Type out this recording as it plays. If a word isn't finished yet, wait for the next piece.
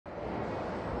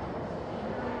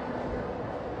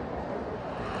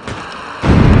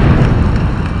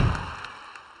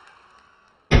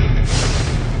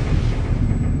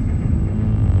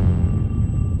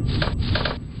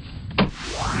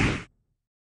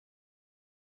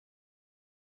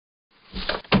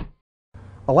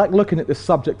I like looking at this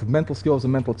subject of mental skills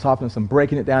and mental toughness and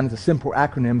breaking it down into simple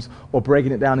acronyms or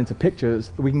breaking it down into pictures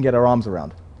that we can get our arms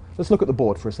around. Let's look at the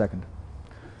board for a second.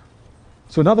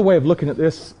 So another way of looking at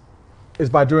this is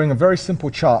by doing a very simple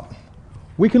chart.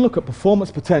 We can look at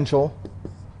performance potential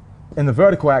in the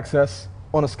vertical axis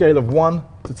on a scale of 1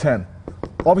 to 10.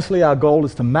 Obviously, our goal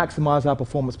is to maximize our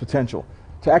performance potential,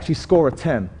 to actually score a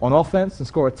 10 on offense and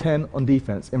score a 10 on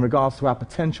defense in regards to our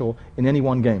potential in any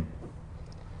one game.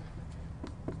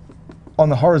 On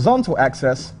the horizontal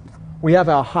axis, we have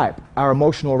our hype, our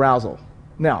emotional arousal.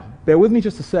 Now, bear with me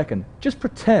just a second. Just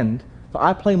pretend that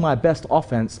I play my best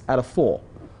offense at a 4.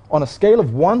 On a scale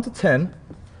of 1 to 10,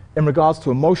 in regards to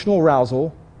emotional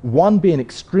arousal, 1 being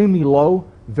extremely low,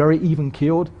 very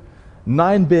even-keeled,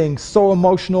 9 being so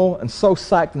emotional and so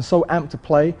psyched and so amped to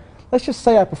play, let's just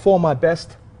say I perform my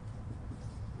best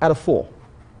at a 4.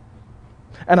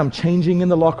 And I'm changing in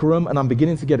the locker room, and I'm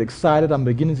beginning to get excited, I'm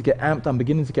beginning to get amped, I'm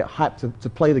beginning to get hyped to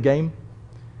play the game.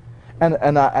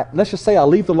 And let's just say I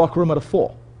leave the locker room at a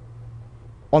 4.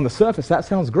 On the surface, that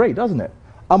sounds great, doesn't it?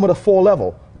 I'm at a 4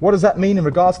 level. What does that mean in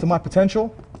regards to my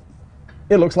potential?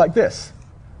 It looks like this.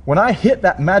 When I hit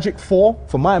that magic 4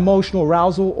 for my emotional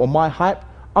arousal or my hype,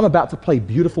 I'm about to play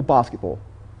beautiful basketball.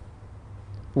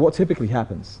 But what typically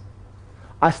happens?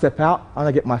 I step out and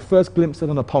I get my first glimpse at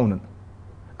an opponent.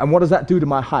 And what does that do to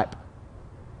my hype?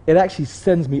 It actually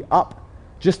sends me up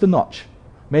just a notch.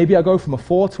 Maybe I go from a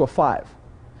 4 to a 5.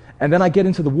 And then I get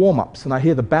into the warm-ups and I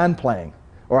hear the band playing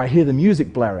or I hear the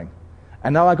music blaring.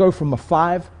 And now I go from a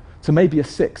 5 to maybe a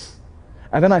 6.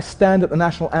 And then I stand at the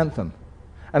national anthem.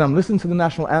 And I'm listening to the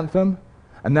national anthem,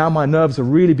 and now my nerves are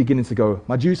really beginning to go.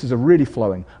 My juices are really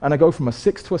flowing. And I go from a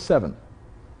 6 to a 7.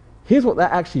 Here's what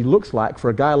that actually looks like for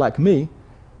a guy like me,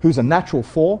 who's a natural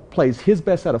 4, plays his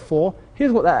best at a 4.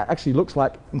 Here's what that actually looks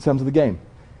like in terms of the game.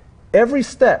 Every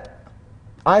step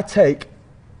I take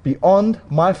beyond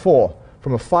my 4,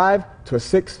 from a 5 to a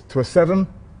 6 to a 7,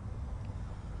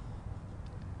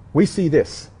 we see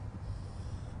this.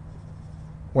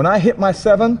 When I hit my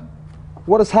 7,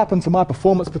 what has happened to my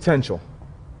performance potential?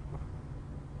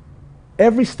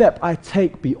 Every step I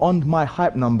take beyond my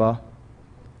hype number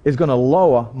is going to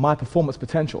lower my performance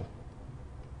potential.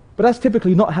 But that's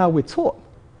typically not how we're taught.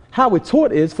 How we're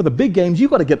taught is, for the big games,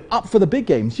 you've got to get up for the big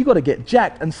games. You've got to get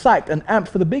jacked and psyched and amped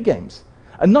for the big games.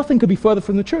 And nothing could be further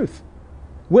from the truth.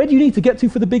 Where do you need to get to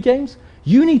for the big games?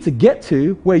 You need to get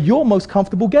to where you're most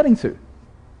comfortable getting to.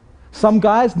 Some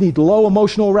guys need low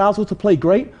emotional arousal to play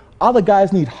great. Other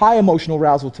guys need high emotional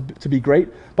arousal to be great.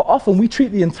 But often we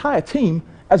treat the entire team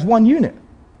as one unit.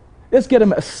 Let's get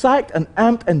them as psyched and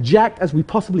amped and jacked as we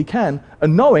possibly can,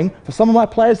 and knowing for some of my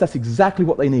players that's exactly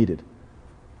what they needed.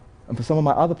 And for some of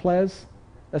my other players,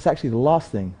 that's actually the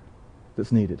last thing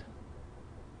that's needed.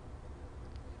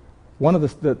 One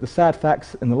of the sad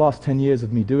facts in the last 10 years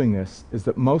of me doing this is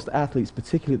that most athletes,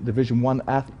 particularly at the Division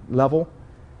I level,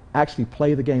 actually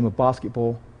play the game of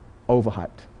basketball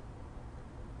overhyped.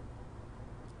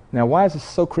 Now, why is this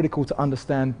so critical to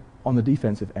understand on the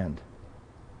defensive end?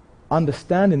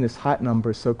 Understanding this hype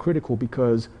number is so critical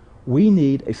because we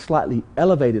need a slightly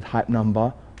elevated hype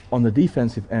number on the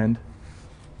defensive end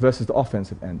versus the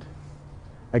offensive end.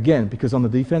 Again, because on the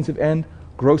defensive end,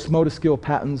 gross motor skill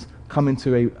patterns come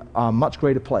into a much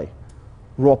greater play.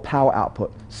 Raw power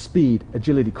output, speed,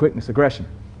 agility, quickness, aggression.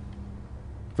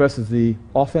 Versus the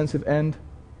offensive end,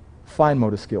 fine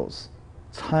motor skills,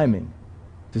 timing,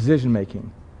 decision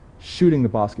making, shooting the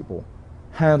basketball,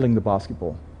 handling the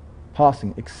basketball,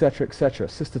 passing, etc.,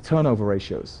 assist to turnover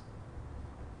ratios.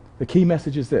 The key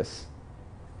message is this: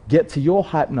 get to your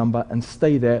hype number and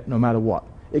stay there no matter what.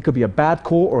 It could be a bad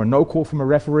call or a no call from a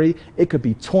referee. It could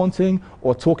be taunting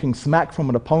or talking smack from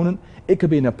an opponent. It could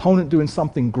be an opponent doing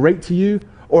something great to you,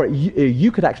 or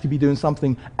you could actually be doing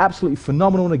something absolutely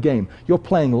phenomenal in a game. You're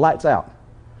playing lights out.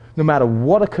 No matter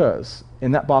what occurs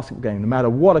in that basketball game, no matter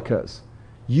what occurs,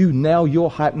 you nail your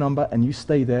hype number and you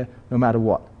stay there no matter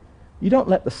what. You don't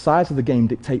let the size of the game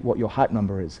dictate what your hype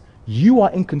number is. You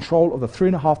are in control of the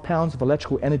 3.5 pounds of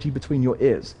electrical energy between your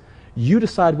ears. You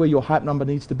decide where your hype number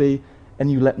needs to be,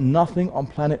 and you let nothing on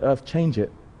planet Earth change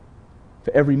it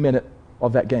for every minute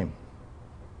of that game.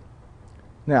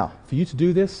 Now, for you to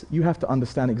do this, you have to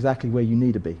understand exactly where you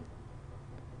need to be.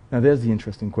 Now, there's the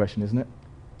interesting question, isn't it?